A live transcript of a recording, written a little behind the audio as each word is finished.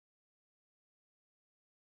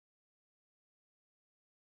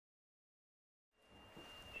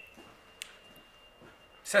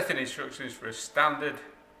Setting instructions for a standard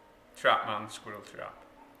TrapMan Squirrel Trap.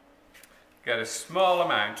 Get a small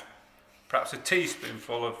amount, perhaps a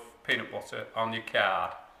teaspoonful of peanut butter on your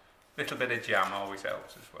card. A little bit of jam always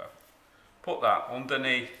helps as well. Put that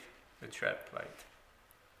underneath the tread plate.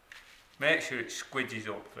 Make sure it squidges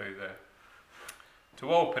up through there.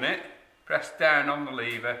 To open it, press down on the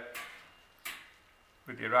lever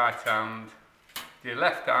with your right hand, your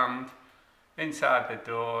left hand inside the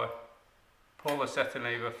door, pull the setting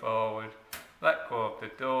lever forward, let go of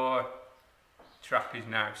the door, trap is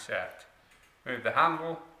now set. Move the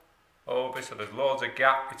handle over so there's loads of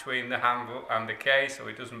gap between the handle and the case so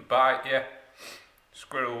it doesn't bite you.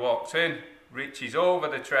 Squirrel walks in, reaches over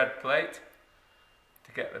the tread plate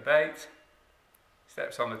to get the bait,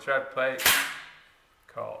 steps on the tread plate,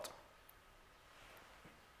 caught.